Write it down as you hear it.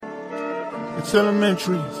It's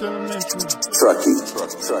elementary. Truckee.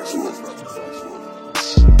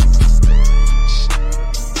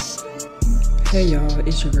 Hey y'all,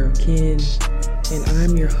 it's your girl Ken, and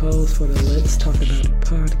I'm your host for the Let's Talk About It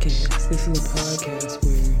podcast. This is a podcast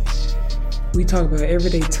where we talk about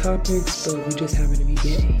everyday topics, but we just happen to be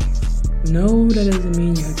gay. No, that doesn't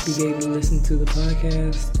mean you have to be gay to listen to the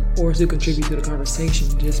podcast or to contribute to the conversation.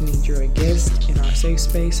 It just means you're a guest in our safe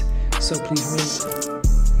space, so please remember.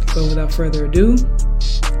 But without further ado,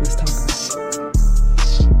 let's talk about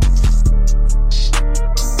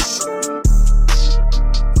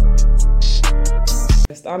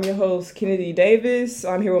it. I'm your host, Kennedy Davis.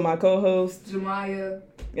 I'm here with my co-host, Jemiah.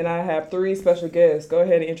 And I have three special guests. Go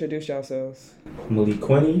ahead and introduce yourselves. Malik,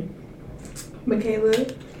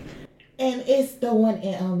 Mikayla. And it's the one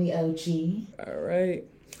and only OG.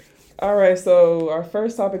 All right, so our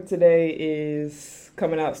first topic today is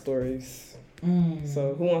coming out stories.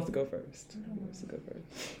 So who wants to go first?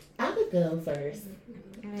 I could go first.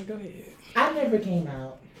 Go ahead. I never came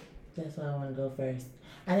out. That's why I want to go first.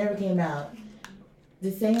 I never came out.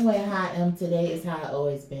 The same way how I am today is how I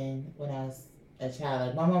always been when I was a child.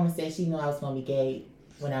 Like my mama said she knew I was going to be gay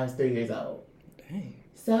when I was 3 years old. Dang.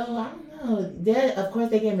 So, I don't know. Of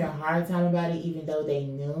course, they gave me a hard time about it, even though they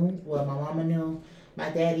knew. Well, my mama knew.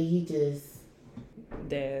 My daddy, he just...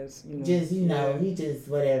 Dad's, he just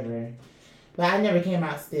whatever. But I never came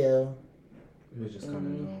out still. It was just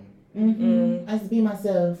coming on. Mm-hmm. I just be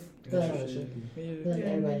myself. But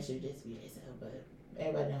Everybody should just be themselves. But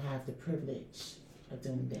everybody don't have the privilege of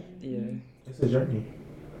doing that. Yeah. It's a journey,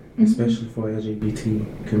 especially for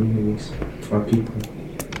LGBT communities or people.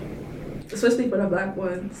 Especially for the black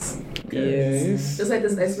ones. Yes. Just like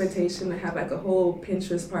this expectation to have like a whole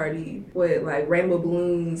Pinterest party with like rainbow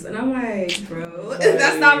balloons. And I'm like, bro,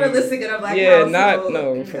 that's not realistic in a black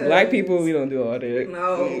household. For black people, we don't do all that.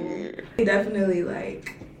 No. Definitely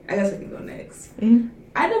like, I guess I can go next. Mm-hmm.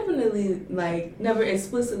 I definitely, like, never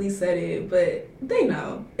explicitly said it, but they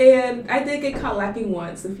know. And I did get caught lacking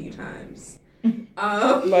once a few times.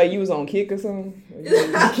 Like you was on Kick or something?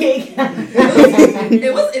 Kick?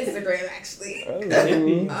 It was Instagram, actually.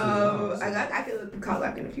 Oh, I got caught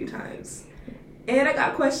lacking a few times. And I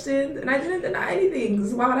got questioned, and I didn't deny anything.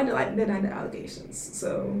 Because why would I deny the allegations?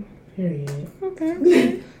 So. Period.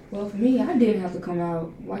 Okay. Well, for me, I didn't have to come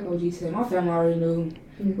out. Like OG said, my family already knew.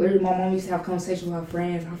 Literally, my mom used to have conversations with her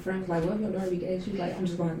friends. Her friend was like, "What if your daughter be gay?" She was like, "I'm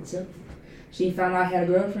just going to have to tell." She found out I had a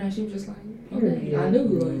girlfriend. She was just like, "Okay, I knew."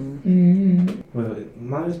 Mm-hmm. Well,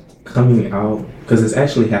 my coming out, because it's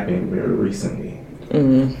actually happened very recently.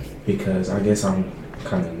 Mm-hmm. Because I guess I'm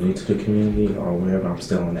kind of new to the community or wherever. I'm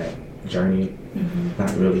still on that journey.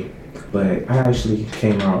 Not really. But I actually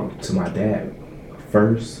came out to my dad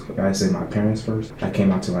first. I say my parents first. I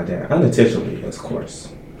came out to my dad unintentionally, of course.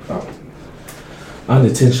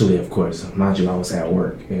 Unintentionally, of course. Mind you, I was at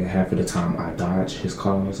work, and half of the time I dodge his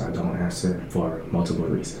calls. I don't answer for multiple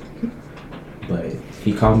reasons. But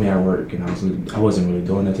he called me at work, and I wasn't really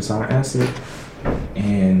doing it, so I answered.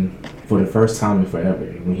 And for the first time in forever,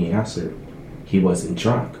 when he answered, he wasn't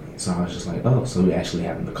drunk. So I was just like, oh, so we're actually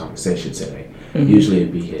having a conversation today. Mm-hmm. Usually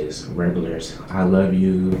it'd be his regulars, I love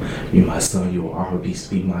you, you're my son, you will always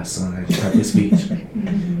be my son, type of speech.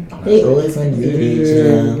 They always want to do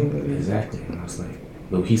that. Exactly. And I was like,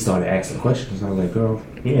 but he started asking questions. I was like, girl,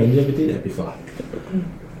 you never did that before.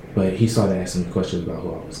 But he started asking me questions about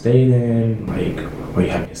who I was dating, like, are you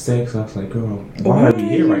having sex? I was like, girl, why are we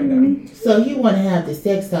here right now? So he want to have the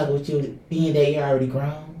sex talk with you, being that you're already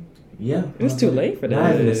grown? Yeah. It's too late for that.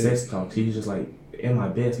 Not even the sex talk. He's just like, in my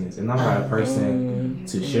business. And I'm not a person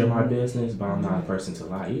to share my business, but I'm not a person to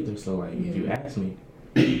lie either. So, like, if you ask me,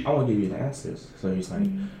 I want to give you the answers. So he's like,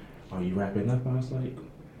 are you wrapping up? I was like,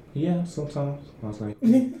 yeah, sometimes. I was like,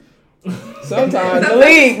 sometimes.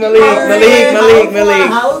 Malik.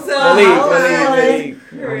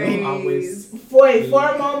 For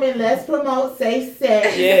a moment, let's promote safe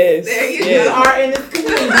sex. Yes. You are in this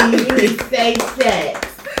community. You need safe sex.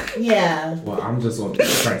 Yeah. Well, I'm just going to be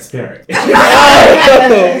transparent. Good.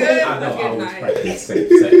 I know I always practice safe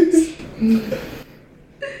sex.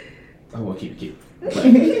 I won't keep it cute. But,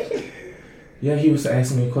 yeah, he was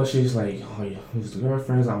asking me questions like, oh, yeah, who's the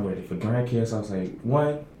girlfriends? I'm ready for grandkids. I was like,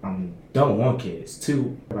 one, I don't want kids.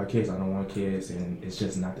 Two, about kids, I don't want kids, and it's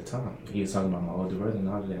just not the time. He was talking about my older brother and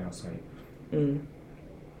all of that. I was like,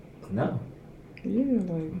 no. Yeah,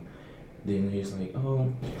 like. Then he was like,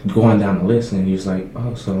 oh, going down the list, and he was like,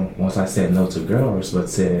 oh, so once I said no to girls, but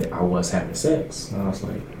said I was having sex. And I was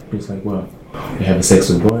like, he was like, well, you're having sex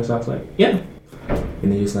with boys? I was like, yeah. And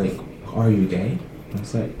then he was like, are you gay? And I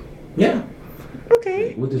was like, yeah. Okay.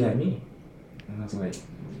 Like, what does that mean? And I was like,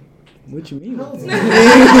 What you mean? What do you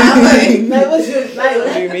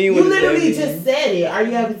mean? You literally just said it. Are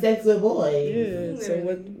you having sex with boys? Yeah. So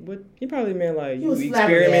what? He probably meant like He you was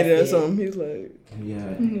experimented or something. He was like,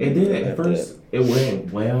 yeah. It did at first. It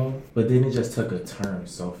went well, but then it just took a turn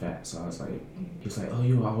so fast. So I was like, he's like, oh,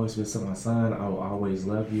 you always been my son. I will always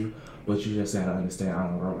love you, but you just gotta understand I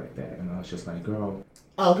don't roll like that. And I was just like, girl.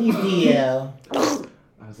 Oh, he's DL. I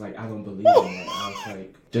was like, I don't believe in that. I was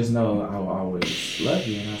like, just know I will always love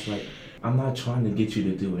you. And I was like, I'm not trying to get you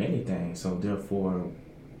to do anything. So therefore,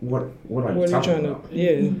 what are you talking about?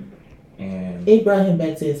 Yeah. And it brought him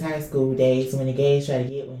back to his high school days when the gays tried to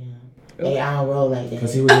get with him. Hey, I don't roll like that.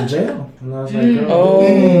 Because he was in jail. And I was like, girl. Oh.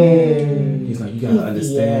 He's like, you gotta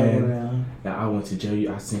understand that I went to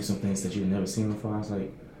jail. I seen some things that you've never seen before. I was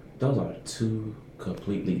like, those are two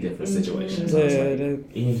completely different situations. I was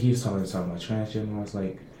like, he was talking about transgender. I was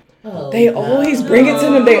like, they always bring it to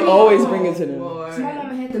them. They always bring it to them. So my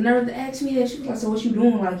mama had the nerve to ask me that. She was like, so what you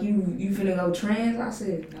doing? Like, you finna go trans? I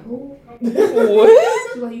said, no. What?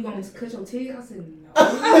 She was like, you gonna cut your titties? I said,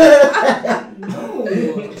 no. No.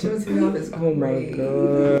 She was feeling off his Oh my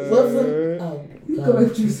god.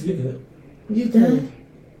 What's you done?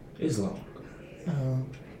 it's long. Oh.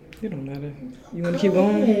 It don't matter. You want to keep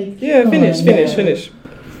going? Yeah, finish.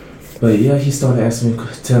 But yeah, he started asking me,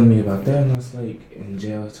 telling me about that, and I was like, in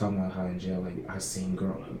jail, talking about how in jail, like, I seen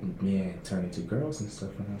men turn into girls and stuff,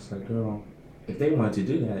 and I was like, girl, if they wanted to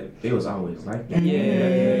do that, they was always like that.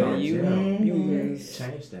 Yeah, you was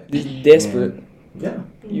changed that. Desperate. And, yeah.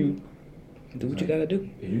 You do what you gotta do.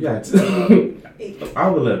 If you got to, I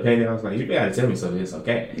was a little petty. I was like, you gotta tell me something, it's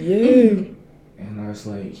okay. Yeah. And I was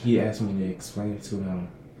like, he asked me to explain it to him.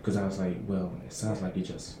 Because I was like, well, it sounds like you're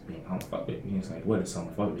just being homophobic. And he was like, what is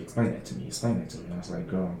homophobic? Explain that to me. And I was like,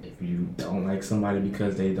 girl, if you don't like somebody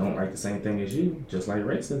because they don't like the same thing as you, just like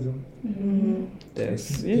racism. Mm-hmm.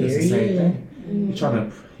 It's the same thing. Mm-hmm.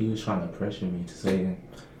 He was trying to pressure me to say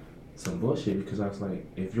some bullshit because I was like,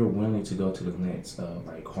 if you're willing to go to the lengths of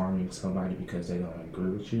like harming somebody because they don't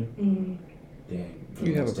agree with you, then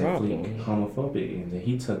you have a problem. Homophobic. And then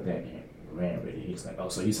he took that and ran with it. He's like, oh,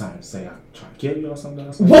 so you trying to say I'm trying to kill you or something? I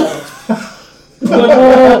was like,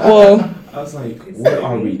 well, I was like, what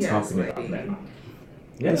are we talking about now?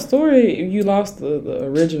 Yeah. The story, you lost the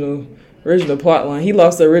original plot line. He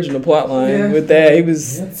lost the original plot line with that. He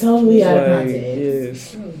was totally out of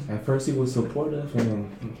context. Yes. At first he was supportive and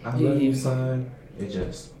I love you, son. It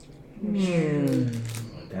just went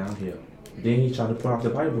downhill. Then he tried to put off the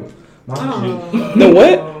Bible. The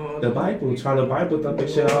what? The Bible, trying to Bible thump and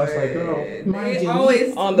shit. I was like, girl. They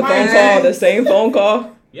always on the phone call, the same phone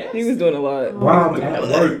call. Yes. He was doing a lot. While I'm at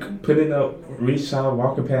work, putting up reach out,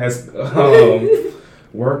 walking past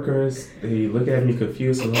workers, they look at me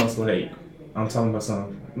confused, and I was like, I'm talking about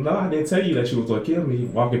something. No, I didn't tell you that you was gonna kill me.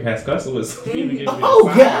 Walking past customers.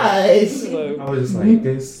 Oh gosh! I was just like,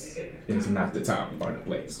 this is not the time or the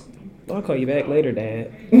place. I'll call you back later,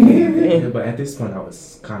 Dad. Yeah, but at this point, I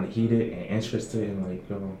was kind of heated and interested in like,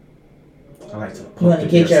 I like to. You want to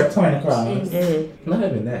get your point across. Not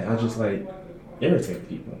even that. I just like irritate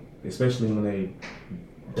people, especially when they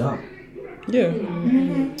dumb. Yeah.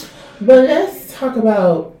 But let's talk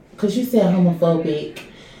about, because you said homophobic.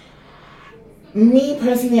 Me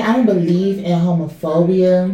personally, I don't believe in homophobia.